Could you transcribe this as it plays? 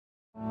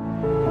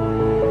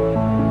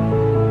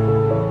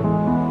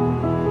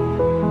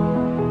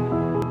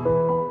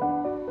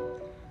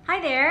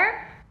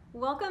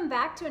Welcome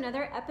back to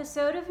another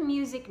episode of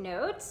Music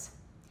Notes.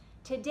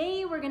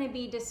 Today we're going to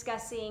be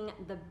discussing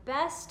the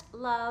best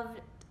loved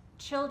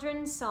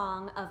children's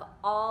song of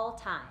all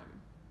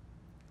time.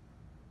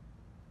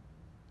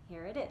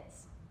 Here it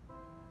is.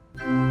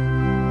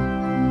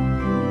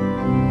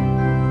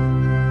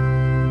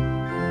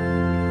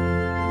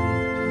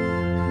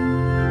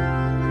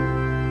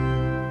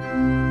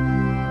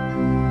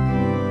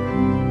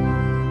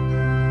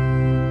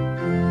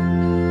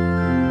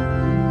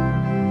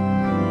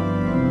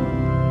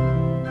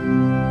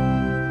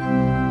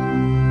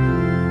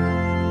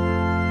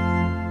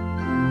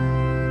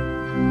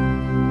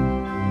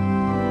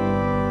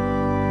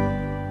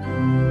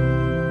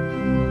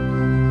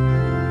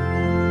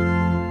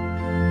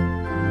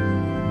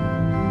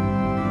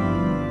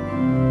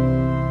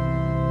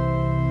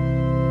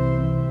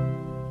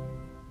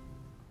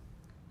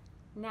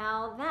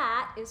 Now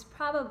that is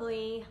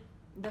probably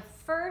the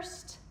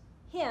first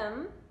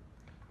hymn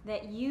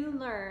that you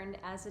learned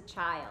as a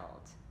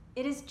child.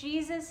 It is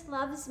Jesus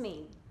Loves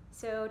Me.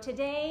 So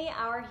today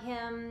our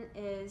hymn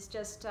is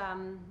just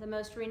the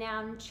most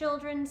renowned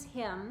children's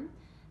hymn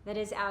that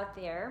is out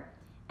there.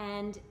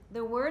 And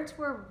the words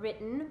were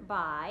written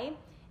by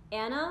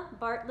Anna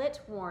Bartlett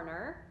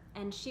Warner,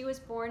 and she was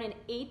born in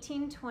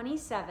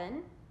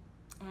 1827.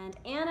 And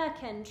Anna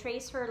can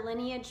trace her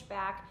lineage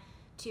back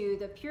to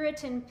the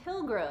Puritan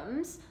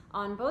Pilgrims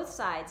on both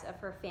sides of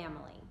her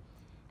family.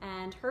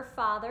 And her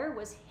father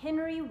was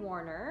Henry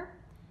Warner,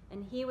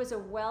 and he was a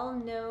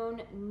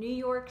well-known New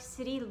York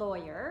City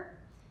lawyer,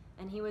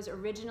 and he was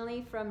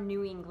originally from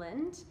New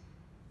England.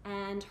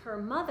 And her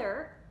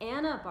mother,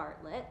 Anna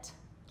Bartlett,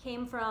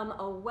 came from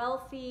a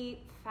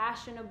wealthy,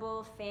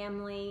 fashionable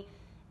family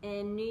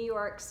in New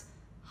York's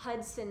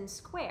Hudson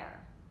Square.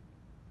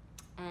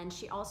 And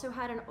she also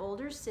had an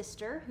older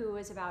sister who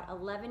was about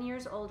 11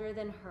 years older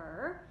than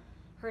her.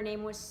 Her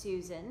name was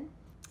Susan.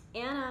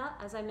 Anna,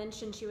 as I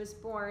mentioned, she was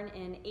born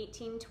in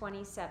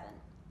 1827.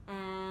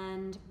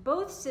 And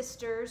both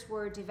sisters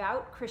were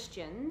devout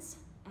Christians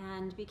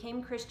and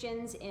became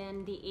Christians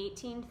in the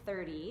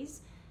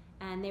 1830s.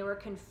 And they were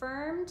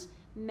confirmed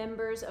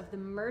members of the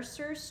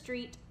Mercer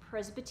Street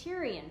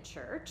Presbyterian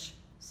Church.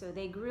 So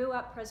they grew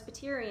up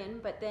Presbyterian,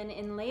 but then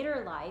in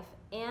later life,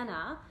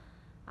 Anna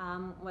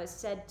was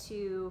said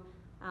to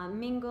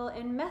mingle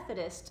in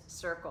Methodist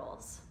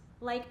circles.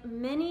 Like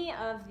many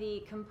of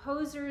the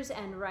composers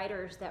and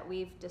writers that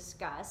we've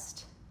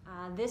discussed,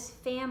 this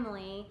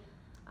family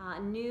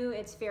knew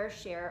its fair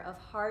share of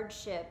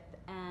hardship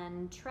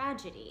and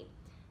tragedy.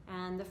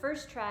 And the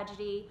first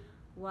tragedy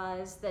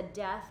was the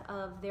death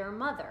of their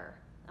mother.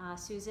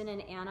 Susan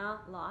and Anna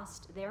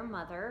lost their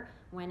mother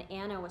when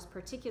Anna was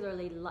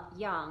particularly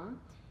young,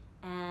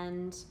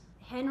 and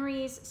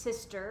Henry's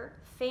sister,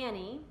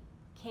 Fanny,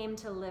 came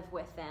to live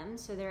with them.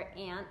 So their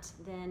aunt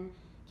then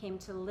came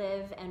to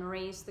live and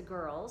raise the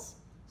girls.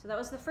 So that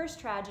was the first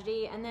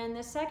tragedy. And then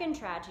the second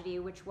tragedy,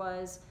 which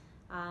was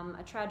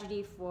a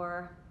tragedy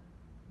for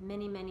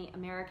many, many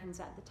Americans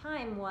at the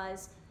time,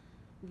 was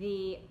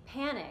the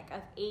Panic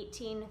of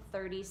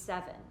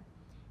 1837.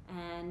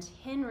 And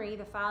Henry,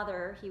 the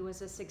father, he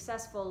was a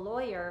successful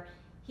lawyer.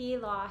 He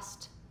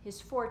lost his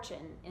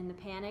fortune in the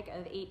Panic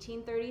of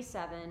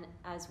 1837,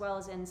 as well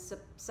as in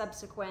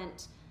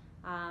subsequent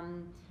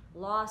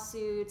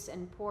lawsuits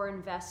and poor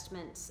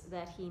investments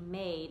that he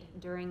made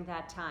during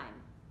that time.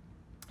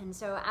 And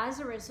so as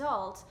a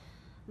result,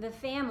 the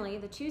family,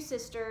 the two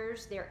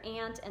sisters, their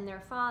aunt and their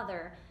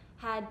father,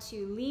 had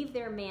to leave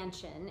their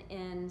mansion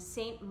in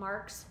St.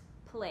 Mark's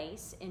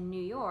Place in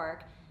New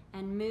York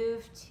and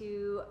move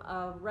to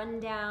a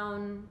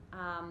rundown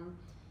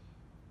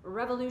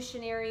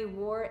Revolutionary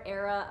War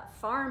era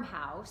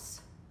farmhouse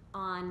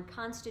on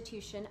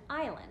Constitution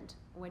Island,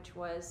 which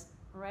was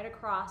right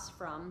across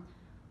from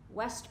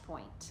West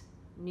Point,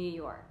 New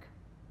York.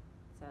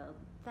 So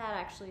that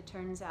actually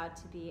turns out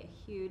to be a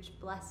huge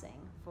blessing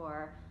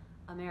for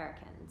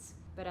Americans.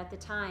 But at the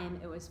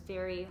time, it was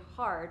very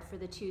hard for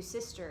the two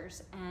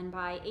sisters. And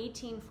by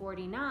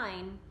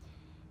 1849,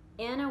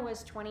 Anna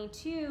was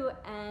 22,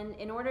 and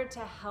in order to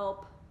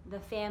help the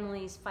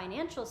family's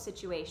financial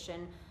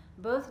situation,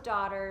 both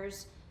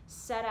daughters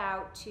set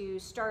out to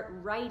start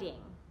writing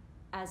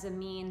as a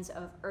means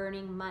of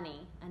earning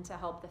money and to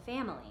help the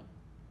family.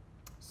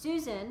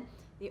 Susan,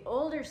 the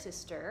older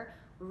sister,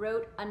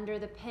 wrote under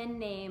the pen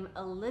name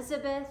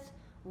Elizabeth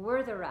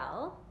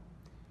Wetherell,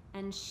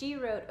 and she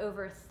wrote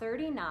over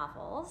 30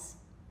 novels.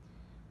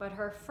 But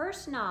her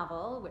first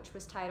novel, which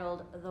was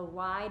titled The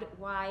Wide,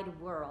 Wide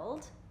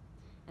World,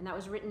 and that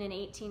was written in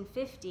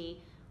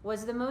 1850,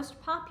 was the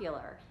most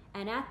popular.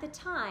 And at the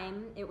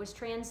time, it was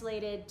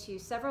translated to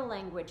several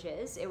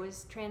languages. It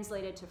was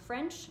translated to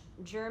French,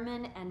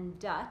 German, and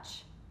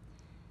Dutch.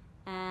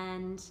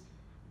 And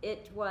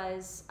it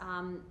was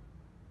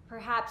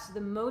perhaps the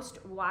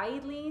most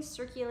widely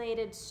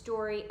circulated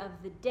story of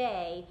the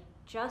day,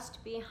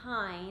 just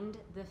behind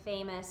the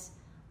famous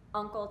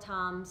Uncle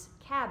Tom's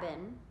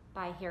Cabin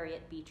by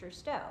Harriet Beecher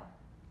Stowe.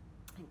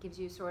 It gives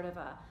you sort of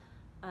a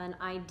an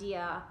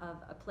idea of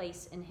a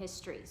place in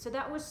history. So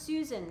that was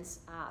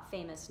Susan's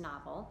famous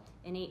novel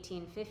in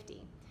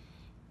 1850.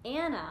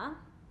 Anna,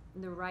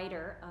 the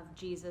writer of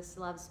Jesus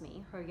Loves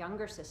Me, her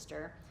younger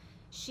sister,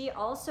 she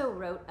also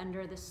wrote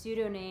under the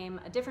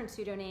pseudonym, a different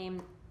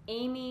pseudonym,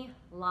 Amy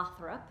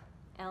Lothrop,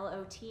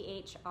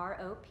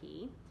 Lothrop,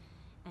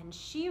 and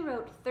she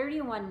wrote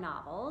 31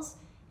 novels,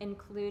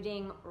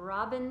 including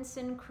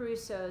Robinson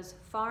Crusoe's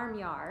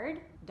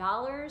Farmyard,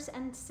 Dollars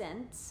and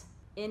Cents,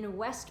 In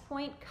West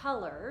Point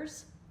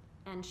Colors,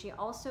 and she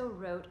also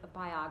wrote a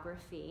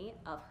biography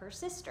of her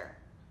sister.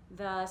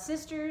 The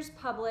sisters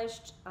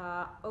published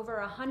over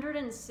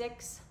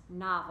 106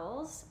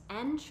 novels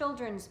and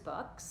children's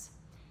books,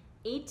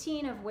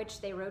 18 of which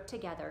they wrote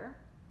together.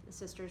 The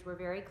sisters were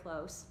very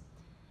close.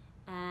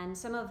 And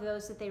some of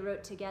those that they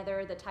wrote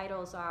together, the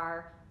titles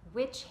are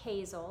Witch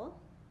Hazel,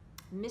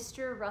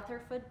 Mr.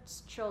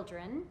 Rutherford's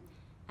Children,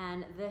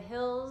 and The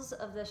Hills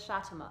of the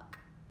Chattahoochee.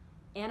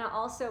 Anna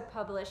also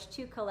published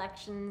 2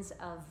 collections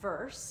of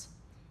verse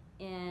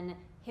in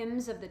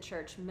Hymns of the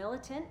Church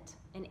Militant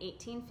in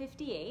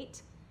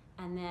 1858,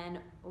 and then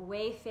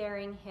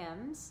Wayfaring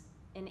Hymns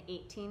in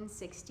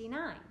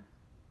 1869.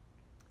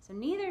 So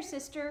neither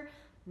sister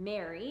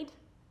married,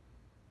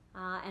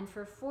 and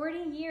for 40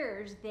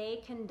 years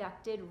they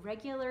conducted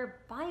regular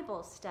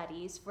Bible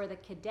studies for the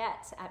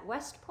cadets at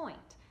West Point.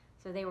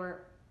 So they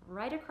were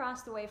right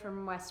across the way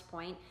from West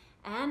Point,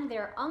 and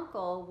their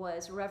uncle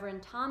was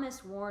Reverend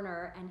Thomas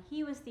Warner, and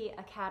he was the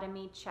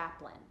Academy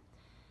chaplain.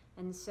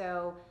 And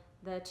so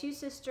the 2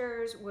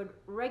 sisters would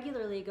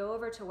regularly go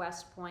over to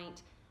West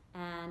Point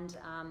and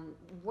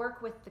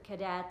work with the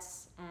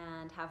cadets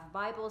and have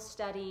Bible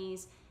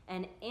studies.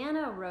 And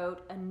Anna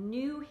wrote a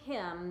new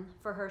hymn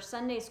for her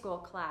Sunday school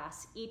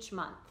class each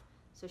month.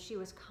 So she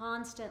was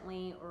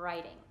constantly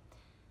writing.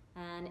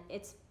 And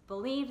it's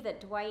believed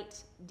that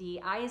Dwight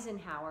D.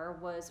 Eisenhower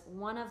was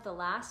one of the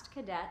last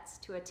cadets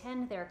to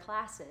attend their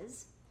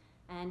classes,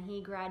 and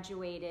he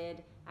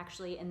graduated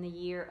actually in the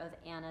year of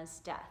Anna's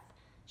death.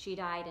 She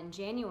died in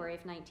January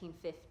of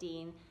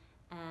 1915,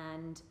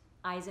 and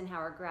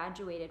Eisenhower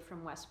graduated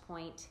from West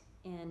Point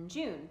in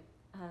June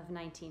of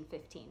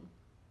 1915.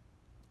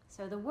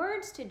 So the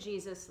words to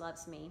Jesus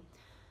Loves Me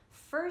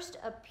first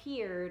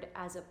appeared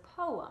as a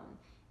poem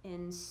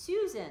in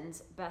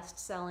Susan's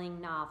best-selling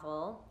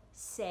novel,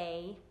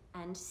 Say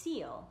and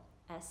Seal,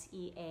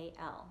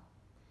 S-E-A-L.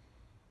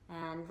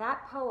 And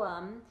that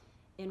poem,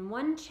 in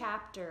one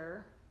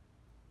chapter,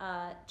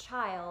 a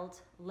child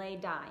lay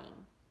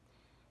dying,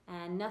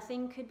 and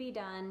nothing could be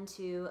done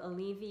to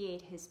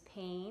alleviate his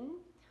pain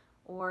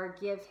or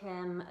give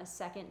him a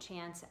second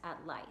chance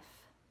at life.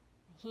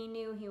 He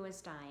knew he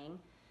was dying,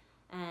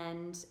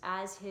 and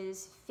as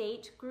his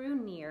fate grew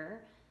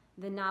near,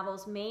 the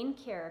novel's main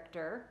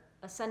character,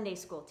 a Sunday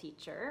school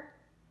teacher,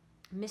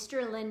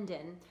 Mr.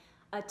 Linden,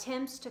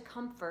 attempts to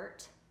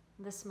comfort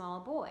the small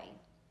boy.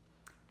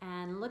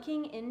 And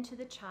looking into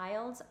the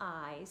child's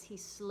eyes, he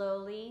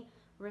slowly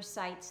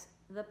recites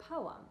the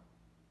poem.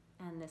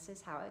 And this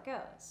is how it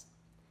goes.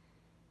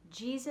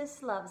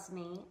 Jesus loves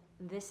me,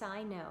 this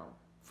I know,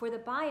 for the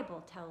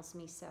Bible tells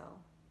me so.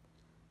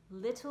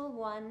 Little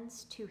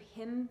ones to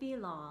him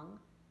belong,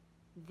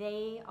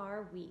 they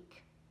are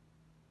weak,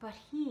 but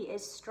he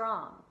is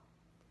strong.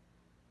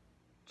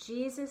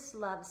 Jesus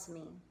loves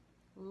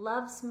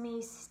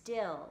me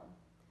still,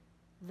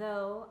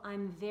 though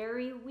I'm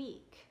very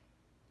weak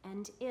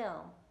and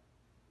ill.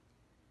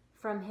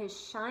 From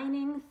his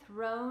shining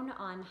throne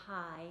on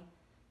high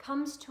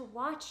comes to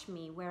watch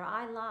me where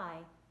I lie.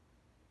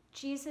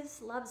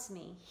 Jesus loves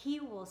me, he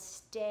will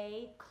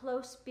stay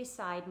close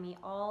beside me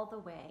all the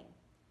way.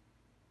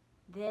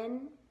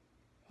 Then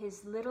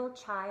his little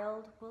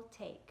child will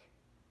take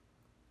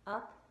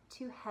up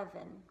to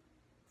heaven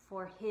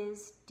for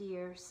his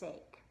dear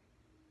sake.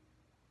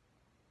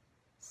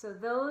 So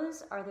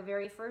those are the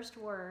very first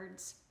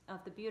words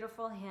of the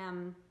beautiful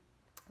hymn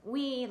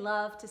we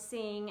love to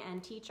sing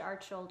and teach our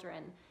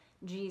children,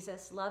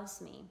 Jesus Loves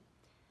Me.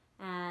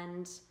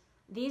 And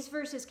these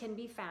verses can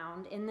be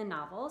found in the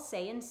novel,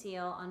 Say and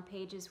Seal, on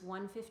pages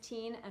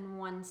 115 and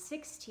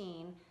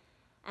 116.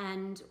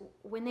 And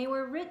when they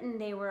were written,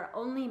 they were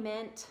only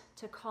meant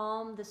to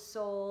calm the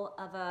soul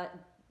of a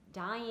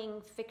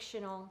dying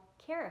fictional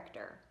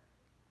character.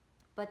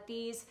 But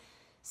these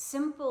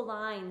simple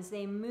lines,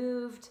 they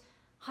moved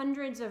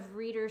hundreds of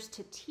readers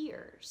to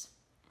tears,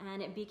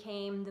 and it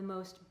became the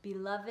most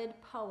beloved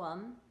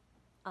poem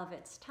of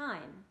its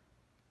time.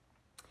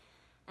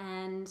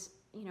 And,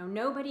 you know,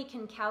 nobody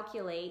can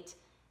calculate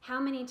how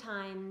many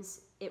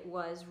times it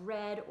was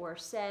read or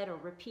said or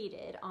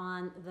repeated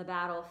on the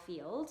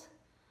battlefield,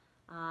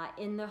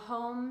 in the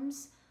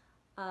homes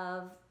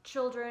of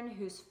children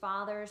whose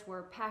fathers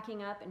were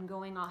packing up and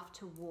going off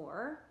to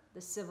war,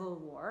 the Civil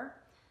War,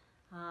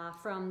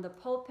 from the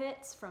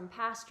pulpits, from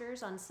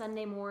pastors on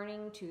Sunday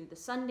morning to the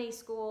Sunday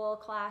school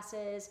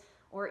classes,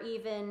 or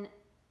even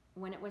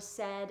when it was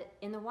said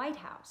in the White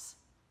House.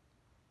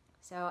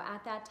 So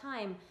at that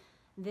time,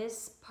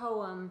 this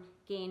poem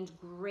gained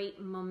great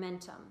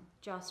momentum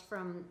just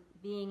from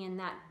being in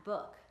that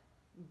book,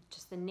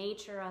 just the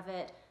nature of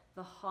it,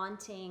 the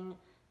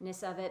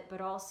hauntingness of it,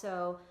 but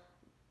also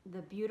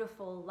the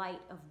beautiful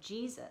light of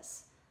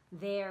Jesus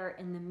there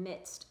in the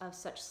midst of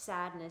such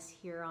sadness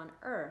here on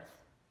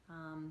earth.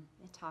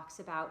 It talks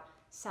about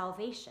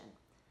salvation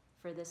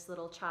for this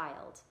little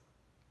child.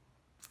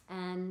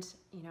 And,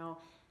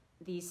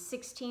 these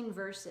 16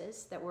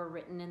 verses that were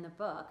written in the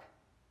book,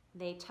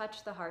 they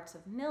touch the hearts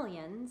of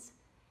millions,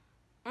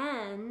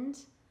 and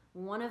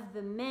one of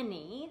the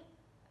many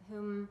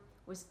whom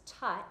was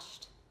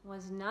touched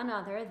was none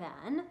other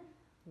than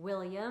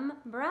William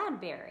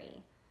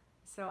Bradbury.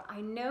 So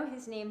I know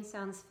his name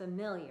sounds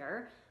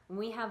familiar.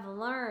 We have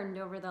learned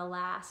over the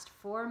last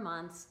 4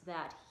 months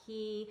that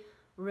he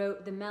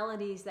wrote the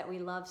melodies that we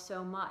love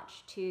so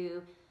much,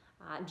 to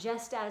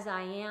Just As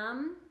I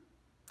Am,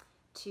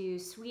 to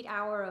Sweet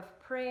Hour of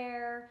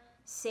Prayer,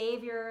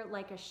 Savior,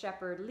 Like a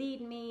Shepherd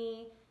Lead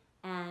Me,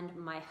 and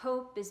My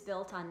Hope is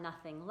Built on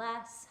Nothing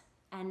Less,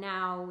 and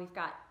now we've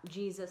got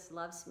Jesus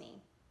Loves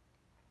Me.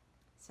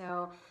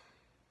 So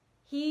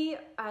he,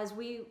 as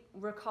we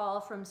recall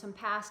from some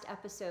past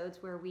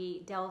episodes where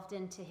we delved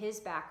into his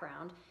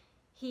background,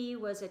 he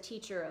was a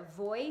teacher of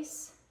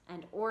voice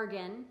and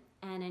organ,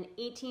 and in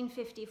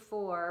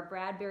 1854,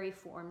 Bradbury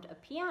formed a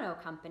piano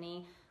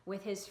company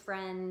with his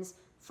friends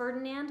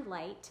Ferdinand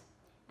Light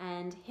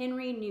and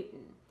Henry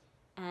Newton.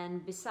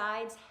 And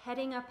besides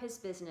heading up his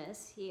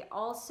business, he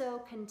also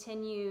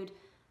continued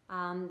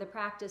the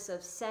practice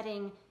of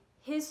setting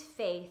his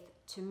faith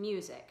to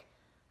music.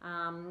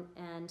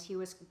 And he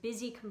was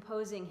busy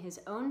composing his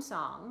own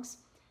songs,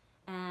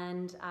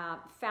 and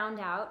found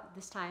out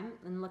this time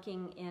in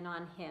looking in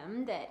on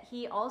him that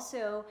he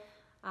also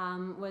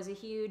was a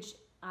huge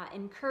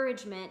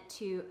encouragement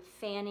to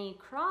Fanny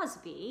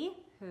Crosby,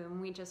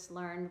 whom we just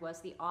learned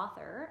was the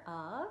author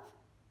of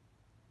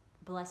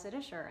Blessed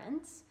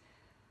Assurance.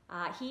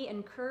 He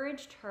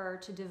encouraged her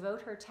to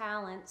devote her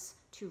talents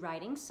to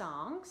writing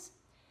songs,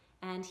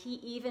 and he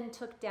even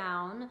took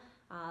down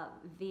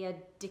via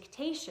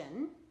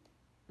dictation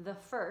the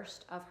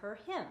first of her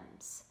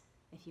hymns.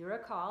 If you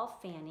recall,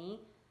 Fanny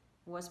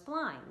was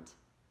blind,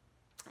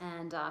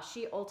 and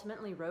she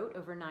ultimately wrote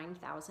over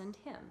 9,000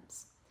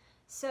 hymns.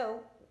 So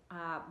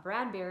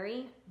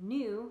Bradbury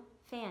knew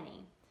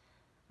Fanny.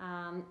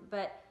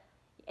 But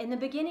in the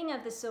beginning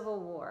of the Civil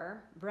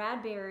War,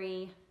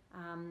 Bradbury,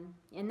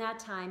 in that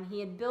time, he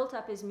had built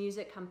up his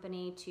music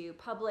company to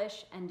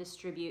publish and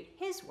distribute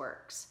his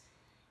works.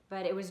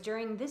 But it was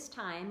during this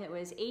time, it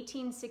was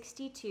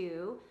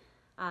 1862,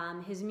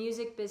 his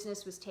music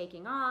business was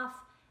taking off,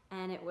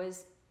 and it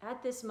was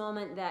at this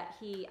moment that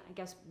he, I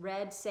guess,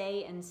 read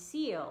Say and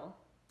Seal,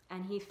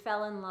 and he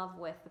fell in love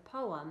with the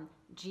poem,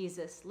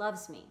 Jesus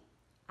Loves Me,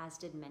 as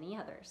did many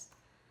others.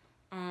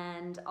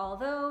 And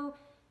although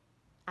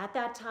at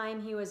that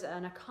time he was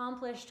an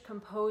accomplished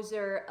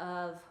composer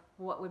of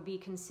what would be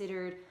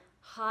considered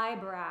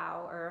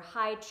highbrow or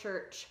high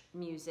church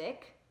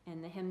music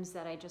in the hymns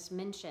that I just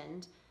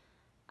mentioned,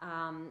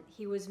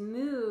 he was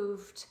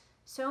moved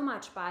so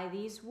much by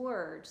these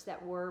words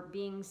that were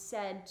being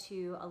said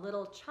to a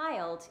little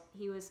child.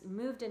 He was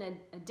moved in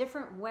a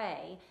different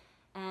way,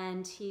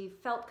 and he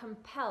felt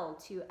compelled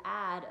to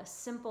add a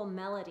simple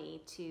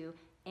melody to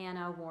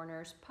Anna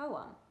Warner's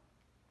poem.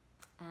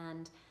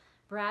 And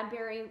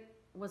Bradbury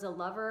was a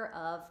lover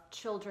of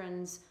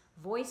children's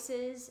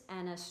voices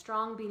and a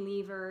strong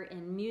believer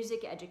in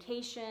music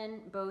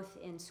education, both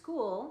in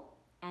school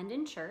and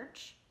in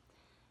church.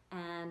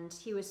 And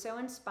he was so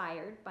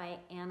inspired by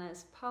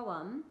Anna's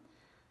poem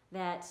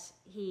that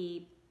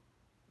he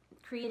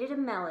created a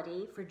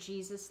melody for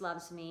Jesus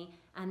Loves Me,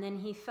 and then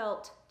he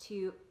felt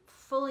to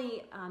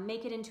fully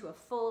make it into a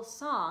full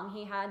song,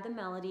 he had the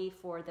melody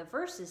for the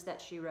verses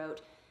that she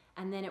wrote,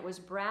 and then it was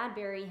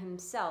Bradbury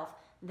himself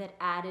that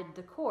added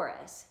the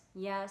chorus.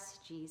 Yes,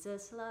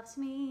 Jesus loves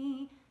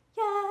me.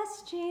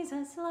 Yes,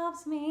 Jesus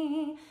loves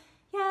me.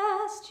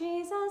 Yes,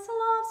 Jesus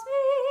loves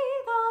me.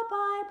 The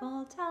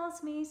Bible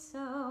tells me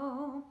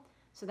so.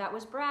 So that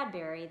was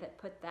Bradbury that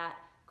put that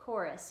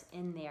chorus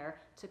in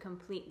there to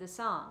complete the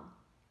song.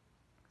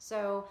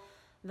 So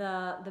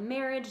the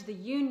marriage, the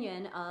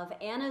union of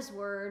Anna's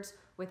words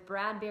with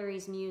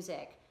Bradbury's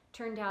music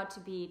turned out to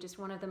be just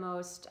one of the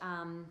most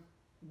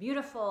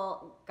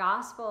beautiful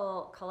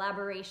gospel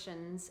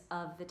collaborations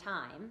of the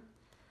time.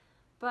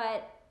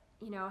 But,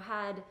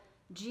 had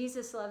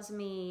Jesus Loves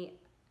Me,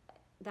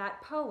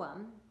 that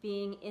poem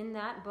being in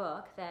that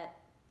book that,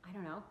 I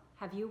don't know,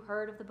 have you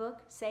heard of the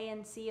book, Say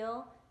and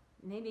Seal?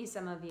 Maybe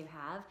some of you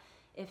have.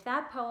 If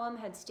that poem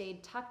had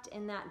stayed tucked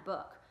in that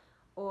book,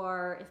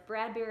 or if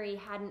Bradbury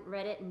hadn't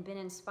read it and been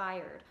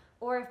inspired,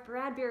 or if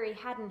Bradbury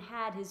hadn't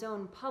had his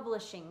own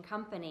publishing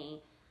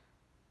company,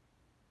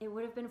 it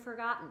would have been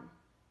forgotten,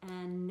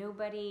 and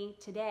nobody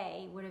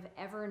today would have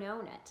ever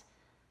known it.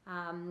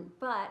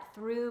 But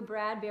through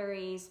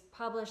Bradbury's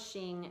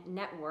publishing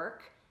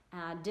network,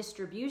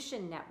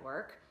 distribution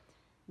network,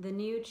 the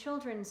new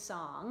children's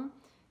song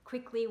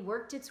quickly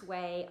worked its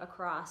way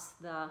across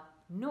the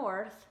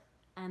North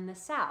and the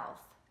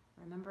South.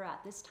 Remember,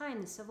 at this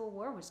time, the Civil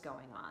War was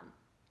going on.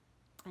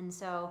 And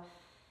so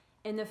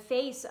in the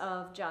face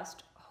of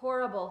just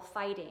horrible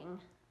fighting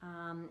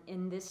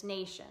in this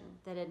nation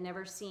that had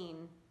never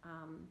seen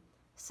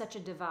such a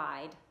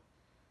divide,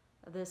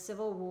 the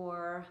Civil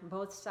War,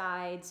 both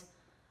sides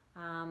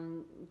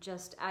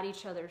just at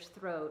each other's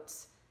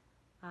throats,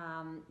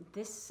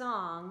 this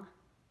song,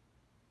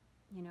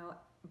 you know,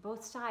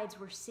 both sides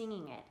were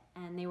singing it,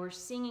 and they were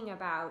singing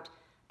about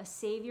a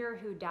Savior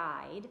who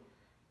died,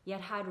 yet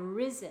had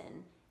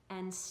risen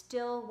and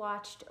still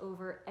watched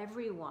over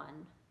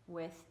everyone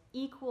with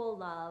equal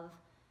love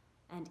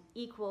and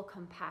equal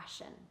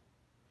compassion.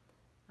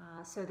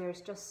 So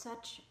there's just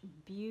such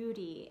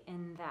beauty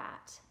in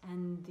that,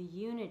 and the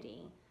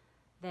unity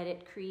that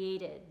it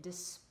created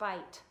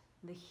despite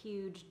the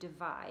huge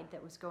divide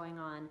that was going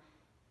on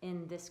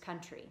in this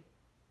country.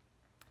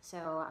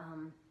 So,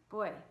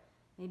 boy,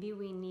 maybe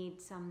we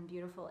need some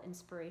beautiful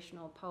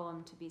inspirational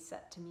poem to be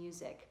set to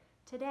music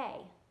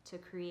today to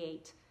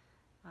create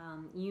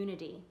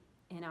unity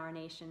in our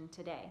nation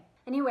today.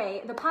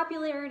 Anyway, the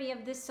popularity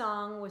of this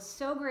song was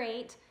so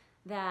great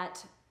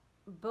that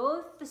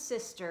both the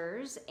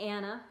sisters,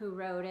 Anna, who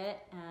wrote it,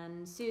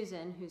 and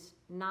Susan, whose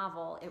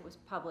novel it was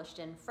published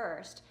in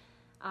first,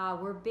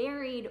 were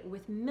buried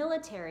with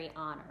military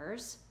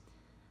honors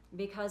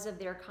because of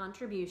their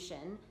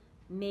contribution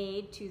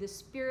made to the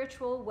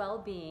spiritual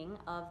well-being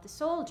of the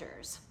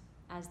soldiers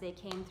as they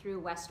came through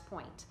West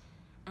Point.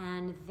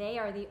 And they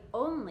are the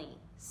only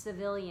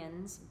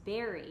civilians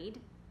buried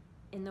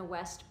in the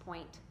West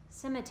Point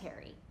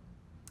Cemetery.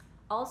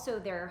 Also,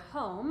 their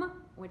home,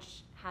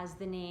 which has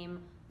the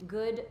name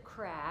Good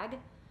Crag,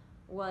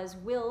 was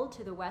willed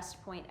to the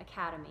West Point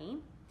Academy,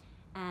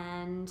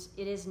 and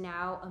it is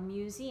now a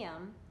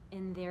museum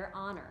in their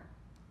honor.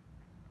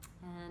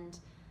 And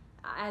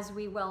as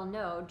we well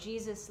know,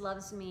 Jesus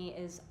Loves Me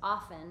is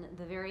often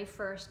the very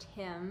first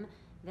hymn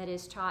that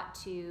is taught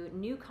to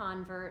new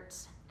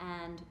converts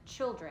and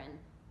children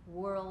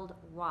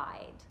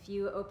worldwide. If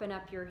you open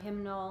up your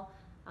hymnal,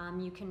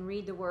 you can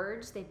read the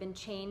words. They've been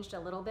changed a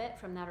little bit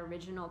from that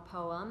original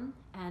poem,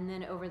 and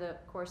then over the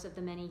course of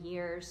the many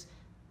years,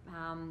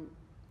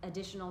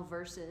 additional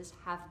verses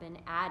have been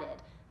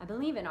added. I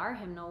believe in our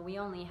hymnal we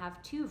only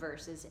have 2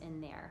 verses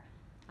in there,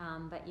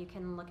 but you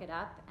can look it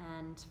up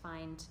and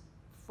find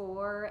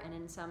 4, and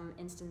in some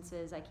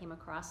instances I came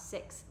across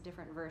 6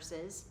 different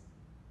verses.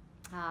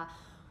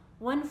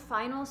 One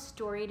final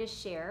story to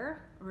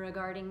share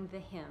regarding the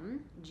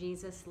hymn,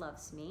 Jesus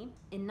Loves Me.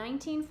 In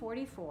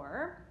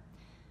 1944,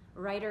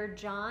 writer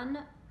John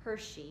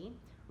Hershey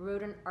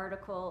wrote an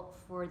article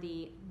for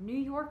the New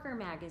Yorker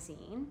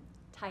magazine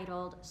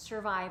titled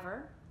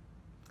Survivor,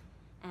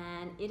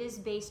 and it is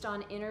based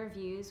on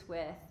interviews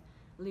with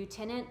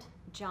Lieutenant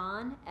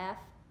John F.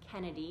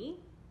 Kennedy,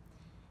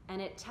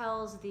 and it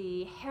tells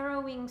the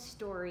harrowing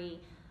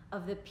story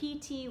of the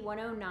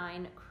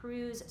PT-109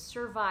 crew's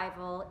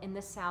survival in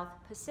the South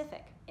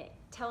Pacific. It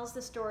tells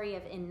the story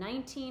of in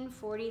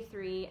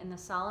 1943 in the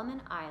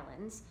Solomon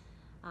Islands,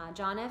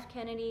 John F.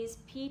 Kennedy's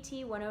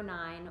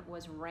PT-109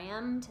 was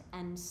rammed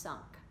and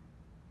sunk.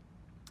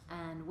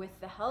 And with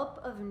the help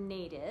of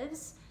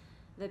natives,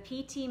 the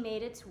PT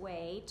made its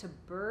way to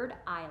Bird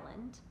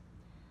Island.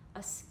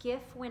 A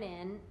skiff went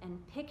in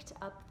and picked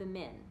up the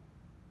men.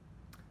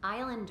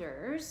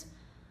 Islanders,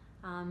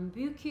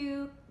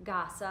 Buku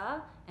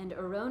Gasa and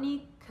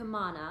Oroni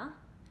Kumana,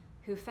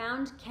 who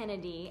found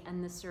Kennedy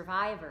and the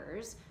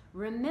survivors,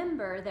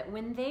 remember that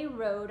when they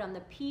rode on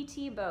the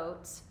PT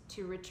boats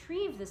to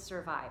retrieve the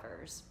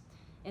survivors,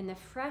 in the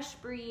fresh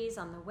breeze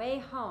on the way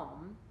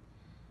home,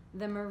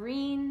 the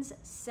Marines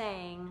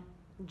sang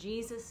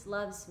Jesus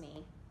Loves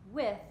Me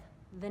with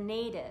the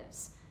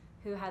natives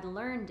who had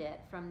learned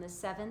it from the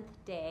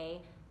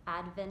Seventh-day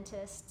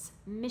Adventists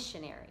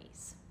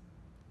missionaries.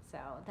 So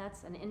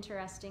that's an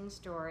interesting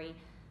story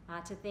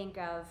to think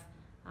of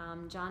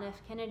John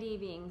F. Kennedy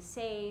being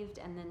saved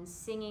and then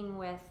singing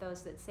with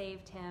those that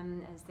saved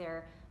him as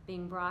they're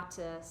being brought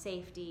to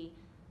safety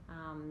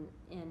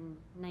in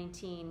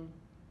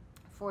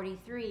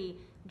 1943.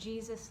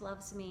 Jesus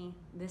loves me,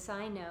 this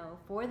I know,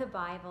 for the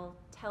Bible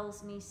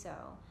tells me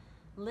so.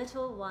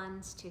 Little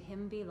ones to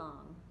him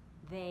belong,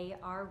 they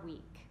are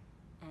weak,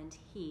 and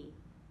he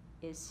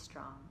is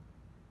strong.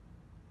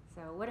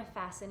 So what a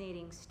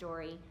fascinating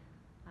story.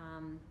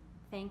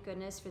 Thank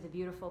goodness for the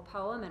beautiful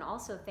poem, and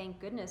also thank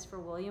goodness for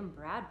William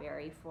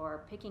Bradbury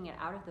for picking it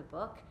out of the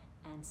book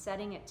and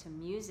setting it to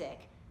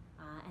music,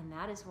 and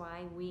that is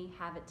why we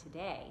have it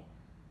today.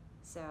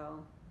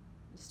 So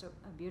just a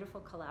beautiful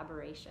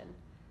collaboration.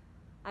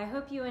 I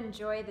hope you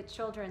enjoy the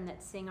children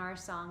that sing our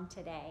song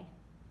today.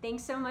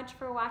 Thanks so much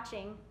for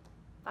watching.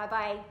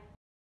 Bye-bye.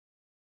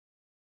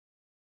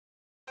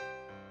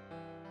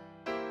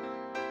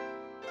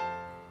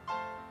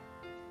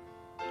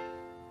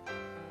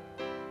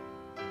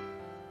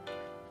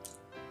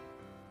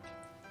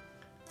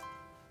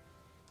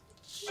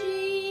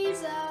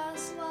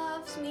 Jesus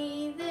loves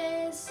me,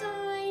 this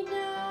I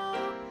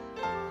know,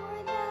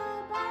 for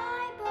the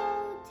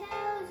Bible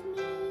tells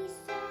me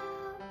so.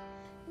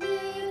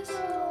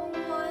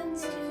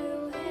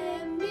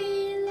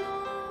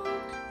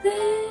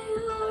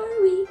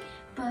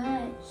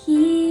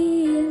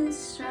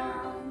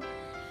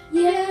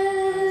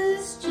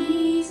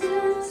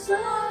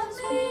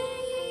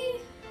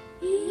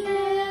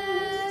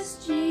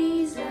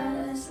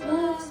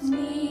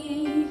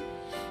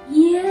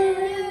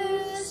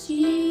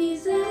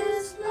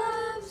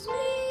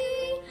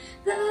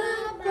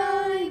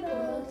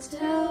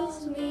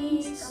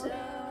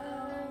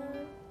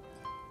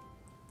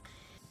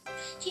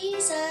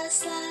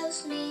 Jesus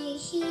loves me,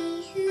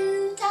 he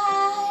who died.